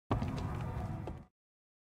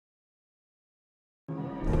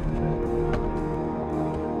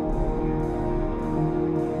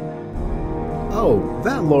Oh,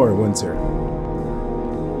 that Lauren Winter.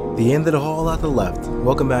 The end of the hall at the left.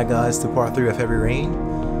 Welcome back, guys, to part 3 of Heavy Rain,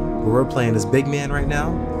 where we're playing this big man right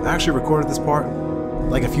now. I actually recorded this part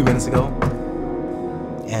like a few minutes ago.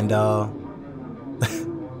 And,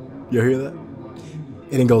 you hear that? It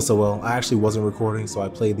didn't go so well. I actually wasn't recording, so I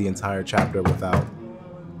played the entire chapter without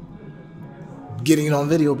getting it on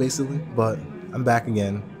video, basically. But I'm back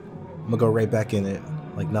again. I'm gonna go right back in it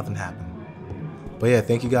like nothing happened. But yeah,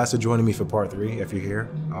 thank you guys for joining me for part 3 if you're here.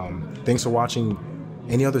 Thanks for watching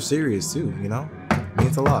any other series too, you know? It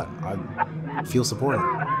means a lot. I feel supported.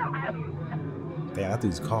 Damn, that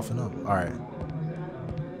dude's coughing up. Alright.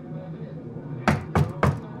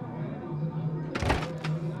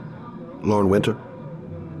 Lauren Winter?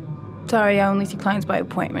 Sorry, I only see clients by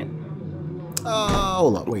appointment.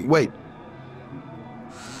 Hold up, wait. Wait.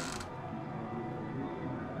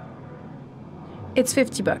 It's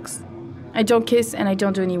 $50. I don't kiss and I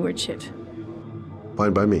don't do any weird shit.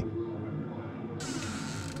 Fine by me.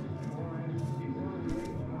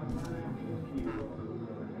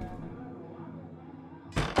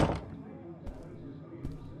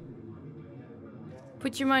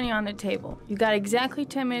 Put your money on the table. You got exactly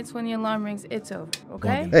 10 minutes. When the alarm rings, it's over,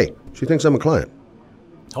 okay? Hey, she thinks I'm a client.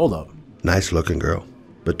 Hold up. Nice looking girl,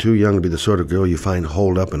 but too young to be the sort of girl you find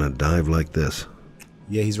holed up in a dive like this.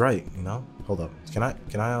 Yeah, he's right, you know? Hold up.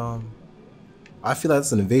 I feel like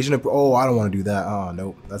that's an invasion of... Oh, I don't want to do that. Oh,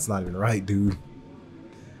 nope. That's not even right, dude.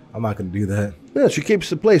 I'm not going to do that. Yeah, she keeps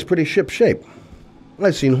the place pretty ship-shape.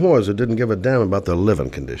 I've seen whores that didn't give a damn about their living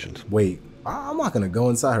conditions. Wait, I'm not going to go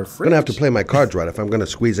inside her fridge. I'm going to have to play my cards right if I'm going to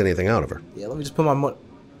squeeze anything out of her. Yeah, let me just put my money...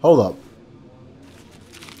 Hold up.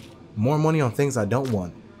 More money on things I don't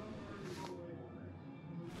want.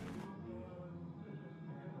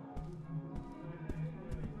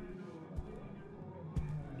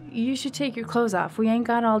 You should take your clothes off. We ain't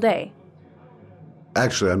got all day.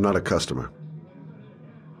 Actually, I'm not a customer.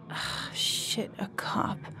 Shit, a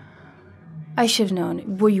cop. I should have known.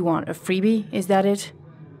 What do you want, a freebie? Is that it?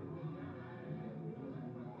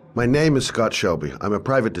 My name is Scott Shelby. I'm a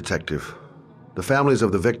private detective. The families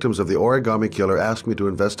of the victims of the Origami Killer asked me to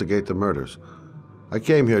investigate the murders. I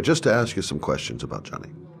came here just to ask you some questions about Johnny.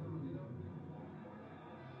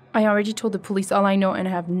 I already told the police all I know and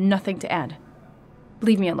I have nothing to add.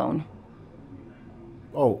 Leave me alone.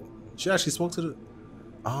 Oh, she actually spoke to the...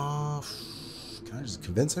 can I just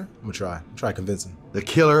convince her? I'm gonna try convincing. The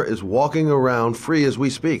killer is walking around free as we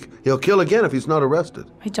speak. He'll kill again if he's not arrested.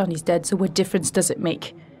 My Johnny's dead, so what difference does it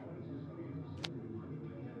make?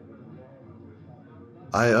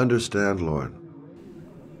 I understand, Lauren.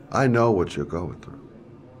 I know what you're going through.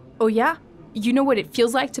 Oh yeah? You know what it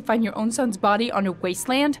feels like to find your own son's body on a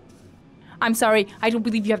wasteland? I'm sorry, I don't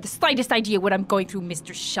believe you have the slightest idea what I'm going through,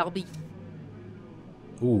 Mr. Shelby.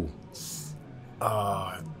 Ooh.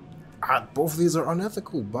 Both of these are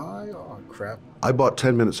unethical, bye. Oh, crap. I bought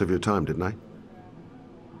 10 minutes of your time, didn't I?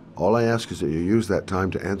 All I ask is that you use that time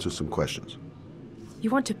to answer some questions. You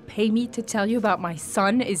want to pay me to tell you about my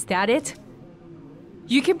son? Is that it?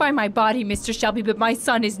 You can buy my body, Mr. Shelby, but my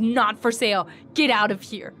son is not for sale. Get out of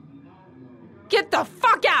here. Get the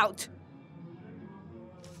fuck out!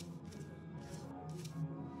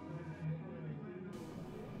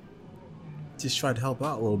 Just tried to help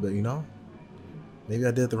out a little bit, you know? Maybe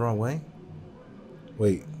I did it the wrong way.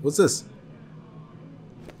 Wait, what's this?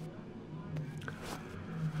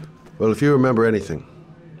 Well, if you remember anything,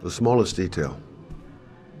 the smallest detail,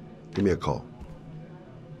 give me a call.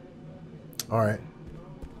 All right.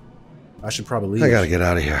 I should probably leave. I gotta get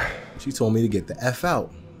out of here. She told me to get the F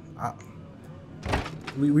out.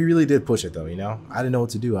 We really did push it, though, you know? I didn't know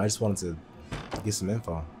what to do. I just wanted to get some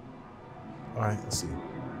info. All right, let's see.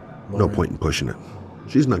 No point in pushing it.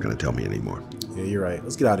 She's not going to tell me anymore. Yeah, you're right.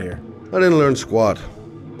 Let's get out of here. I didn't learn squat.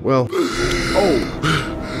 Well... Oh!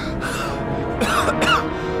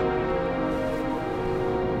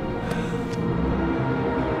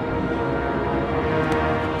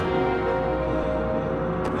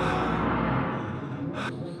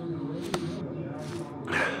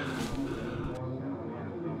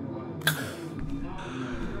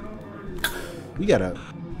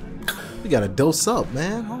 We gotta dose up,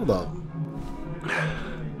 man. Hold up.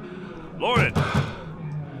 Lauren!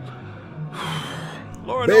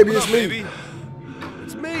 Lauren, baby, open it's up, me. Baby.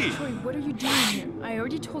 It's me. Troy, what are you doing here? I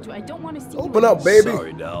already told you I don't want to see you. Open up, baby.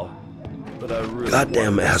 Sorry, Dal. But I really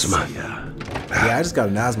Goddamn wanted to asthma. see ya. Yeah, I just got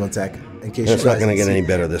an asthma attack. In case It's you not guys going to get ain't any see-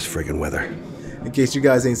 better this friggin' weather. In case you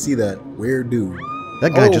guys ain't see that weird dude.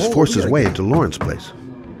 That guy Oh, just oh, forced his yeah. way into Lauren's place.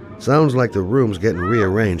 Sounds like the room's getting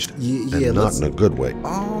rearranged, Yeah, and not let's- in a good way.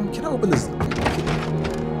 Can I open this?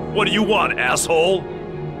 What do you want, asshole?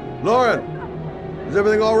 Lauren! Is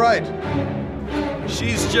everything all right?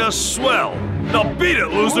 She's just swell. Now beat it,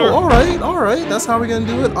 loser. Oh, all right. That's how we're gonna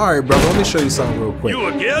do it. All right, brother. Let me show you something real quick. You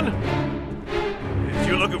again? If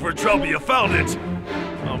you're looking for trouble, you found it.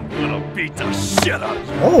 I'm gonna beat the shit out of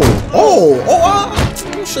you.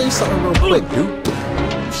 Let me show you something real quick, dude.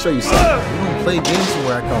 Let me show you something. You don't play games from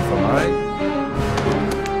where I come from, all right?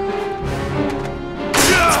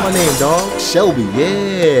 What's my name, dog? Shelby.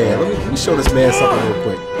 Yeah. Let me show this man something real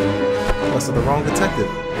quick. Must have the wrong detective.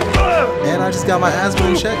 And I just got my asthma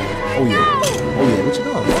in check. Oh yeah. What you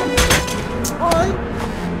doing, bro? All right.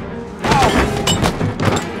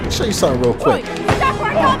 Let me show you something real quick. Troy, stop or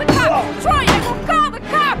I call the cops! Troy, I will call the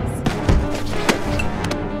cops!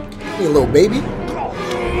 Hey, little baby. Oh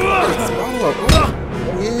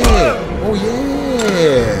yeah. Oh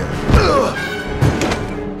yeah.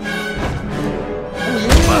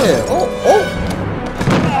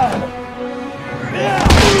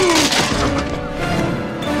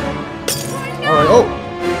 Alright,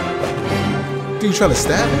 Dude, you trying to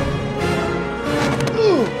stab me?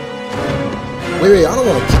 Wait, I don't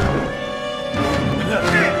want to.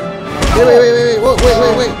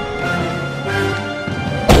 Wait.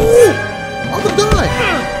 Ooh, I'm gonna die.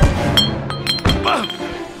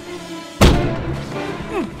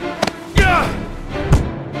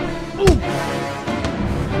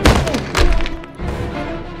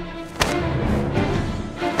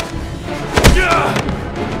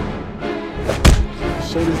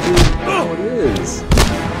 Show this dude how it is.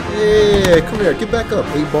 Yeah, come here, get back up,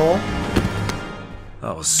 8-ball.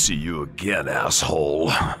 I'll see you again,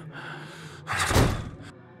 asshole.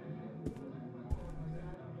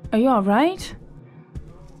 Are you alright?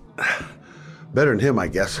 Better than him, I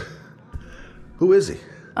guess. Who is he?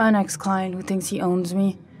 An ex-client who thinks he owns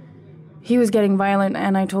me. He was getting violent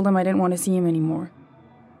and I told him I didn't want to see him anymore.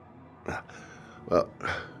 Well,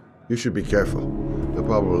 you should be careful. He'll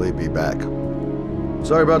probably be back.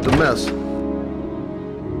 Sorry about the mess.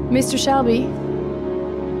 Mr. Shelby,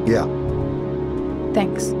 Yeah.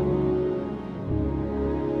 thanks.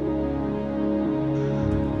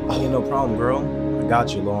 Ain't no problem, girl. I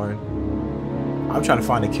got you, Lauren. I'm trying to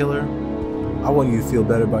find a killer. I want you to feel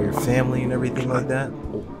better about your family and everything like that.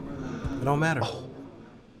 It don't matter.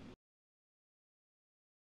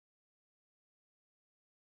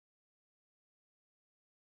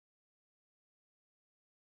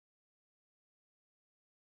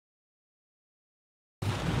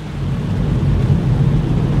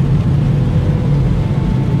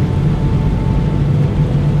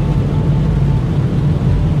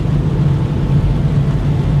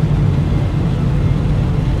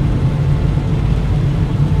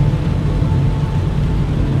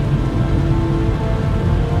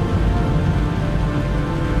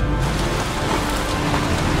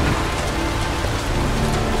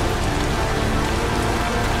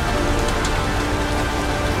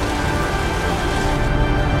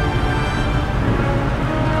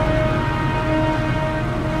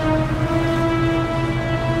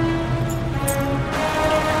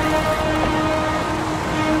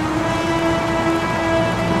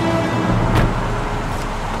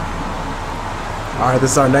 Alright,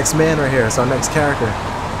 this is our next man right here. It's our next character.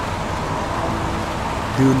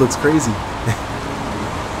 Dude looks crazy.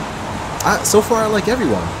 So far, I like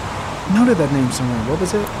everyone. Noted that name somewhere. What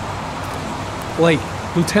was it? Blake.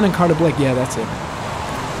 Lieutenant Carter Blake. Yeah, that's it.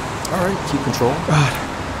 Alright, keep control. God,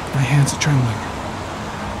 my hands are trembling.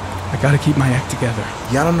 I gotta keep my act together.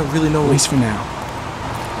 Yeah, I don't really know. At least for now.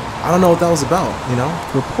 I don't know what that was about, you know?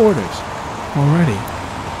 Reporters. Already.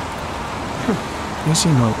 You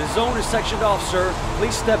seem hope. The zone is sectioned off, sir.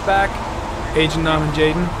 Please step back. Agent Norman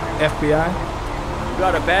Jaden, FBI? You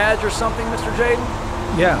got a badge or something, Mr. Jaden?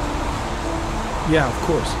 Yeah. Yeah, of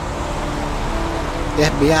course.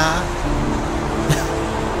 FBI.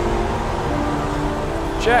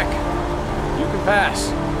 Check. You can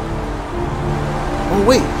pass. Oh,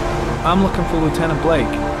 wait. I'm looking for Lieutenant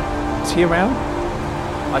Blake. Is he around?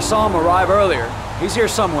 I saw him arrive earlier. He's here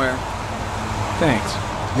somewhere. Thanks.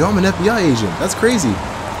 Yo, I'm an FBI agent. That's crazy.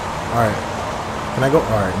 Alright. Can I go?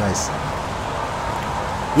 Alright, nice.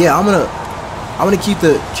 Yeah, I'm gonna keep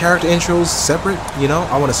the character intros separate, you know?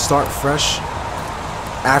 I wanna start fresh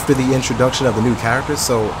after the introduction of the new characters,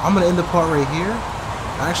 so I'm gonna end the part right here.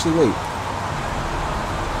 Actually, wait.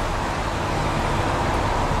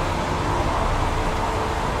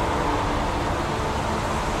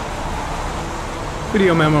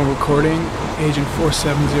 Video memo recording, Agent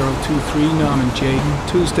 47023, Norman Jaden,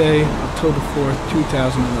 Tuesday, October 4th,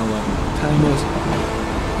 2011. Time was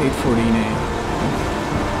 8:14 a.m.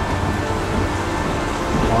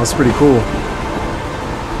 Oh, that's pretty cool.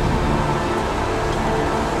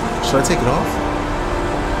 Should I take it off?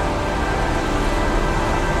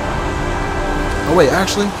 Oh wait,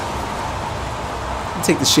 actually, let me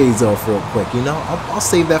take the shades off real quick. You know, I'll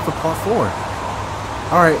save that for part 4.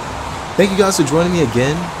 All right, thank you guys for joining me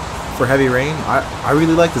again for Heavy Rain. I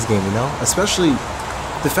really like this game. You know, especially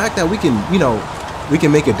the fact that we can, you know, we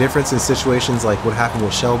can make a difference in situations like what happened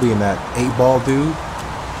with Shelby and that 8-ball dude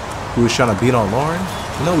who was trying to beat on Lauren.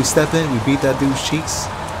 You know, we step in, we beat that dude's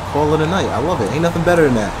cheeks, call it a night. I love it. Ain't nothing better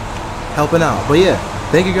than that. Helping out. But yeah,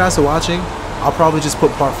 thank you guys for watching. I'll probably just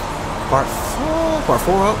put part 4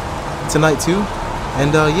 up tonight too.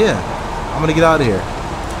 And yeah, I'm gonna get out of here.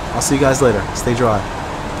 I'll see you guys later. Stay dry.